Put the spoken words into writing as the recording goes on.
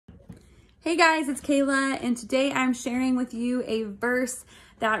Hey guys, it's Kayla, and today I'm sharing with you a verse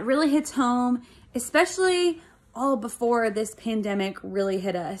that really hits home, especially all before this pandemic really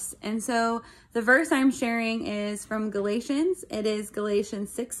hit us. And so the verse I'm sharing is from Galatians. It is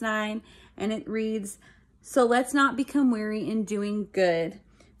Galatians 6:9, and it reads, "So let's not become weary in doing good,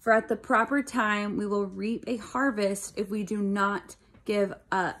 for at the proper time we will reap a harvest if we do not give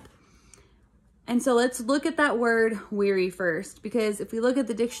up." And so let's look at that word weary first, because if we look at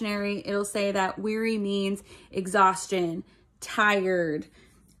the dictionary, it'll say that weary means exhaustion, tired,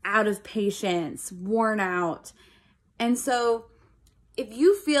 out of patience, worn out. And so if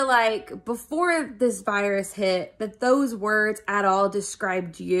you feel like before this virus hit that those words at all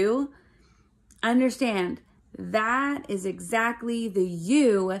described you, understand that is exactly the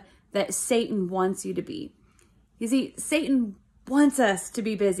you that Satan wants you to be. You see, Satan wants us to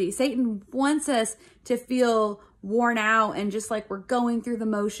be busy. Satan wants us to feel worn out and just like we're going through the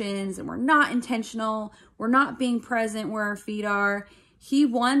motions and we're not intentional. We're not being present where our feet are. He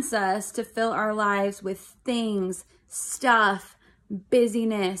wants us to fill our lives with things, stuff,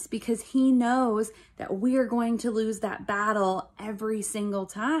 busyness, because he knows that we are going to lose that battle every single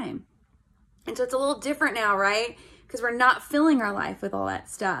time. And so it's a little different now, right? Because we're not filling our life with all that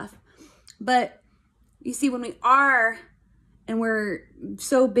stuff. But you see, when we are and we're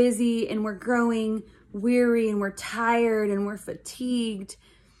so busy and we're growing weary and we're tired and we're fatigued,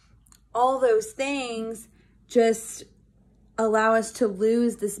 all those things just allow us to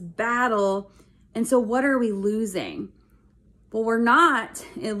lose this battle. And so what are we losing? Well, we're not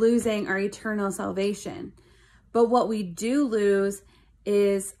losing our eternal salvation. But what we do lose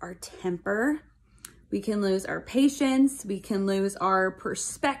is our temper. We can lose our patience. We can lose our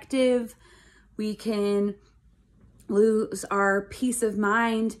perspective. We can lose our peace of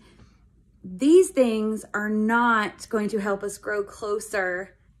mind. These things are not going to help us grow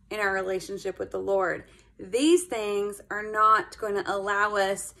closer in our relationship with the Lord. These things are not going to allow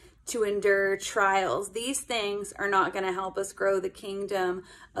us to endure trials. These things are not going to help us grow the kingdom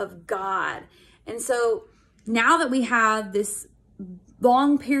of God. And so now that we have this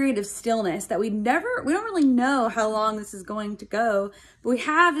long period of stillness that we don't really know how long this is going to go, but we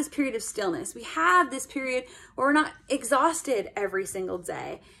have this period of stillness. We have this period where we're not exhausted every single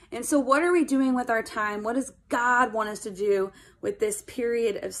day. And so what are we doing with our time? What does God want us to do with this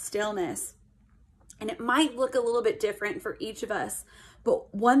period of stillness? And it might look a little bit different for each of us,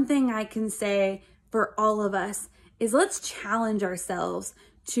 but one thing I can say for all of us is let's challenge ourselves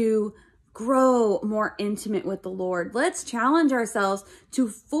to grow more intimate with the Lord. Let's challenge ourselves to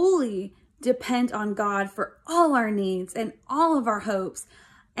fully depend on God for all our needs and all of our hopes.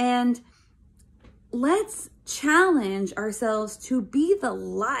 And let's challenge ourselves to be the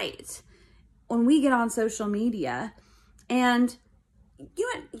light when we get on social media. And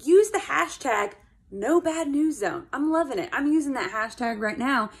use the hashtag No Bad News Zone. I'm loving it. I'm using that hashtag right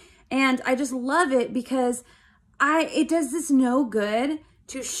now. And I just love it because it does this no good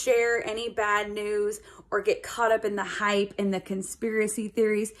to share any bad news or get caught up in the hype and the conspiracy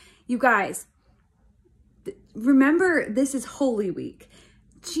theories. You guys, remember, this is Holy Week.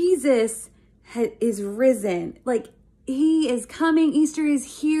 Jesus is risen. Like, he is coming. Easter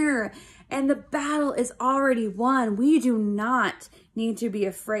is here. And the battle is already won. We do not need to be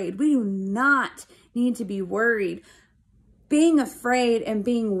afraid. We do not need to be worried. Being afraid and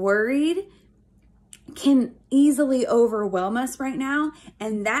being worried can easily overwhelm us right now,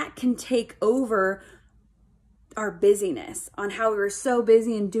 and that can take over our busyness on how we were so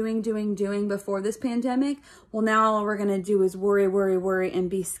busy and doing before this pandemic. Well, now all we're going to do is worry, and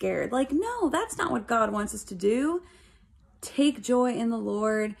be scared. Like, no, that's not what God wants us to do. Take joy in the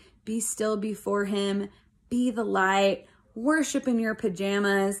Lord. Be still before him. Be the light. Worship in your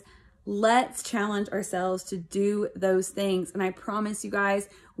pajamas. Let's challenge ourselves to do those things. And I promise you guys,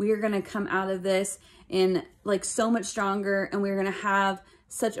 we are going to come out of this in like so much stronger, and we're going to have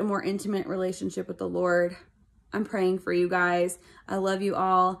such a more intimate relationship with the Lord. I'm praying for you guys. I love you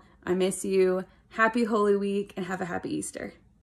all. I miss you. Happy Holy Week, and have a happy Easter.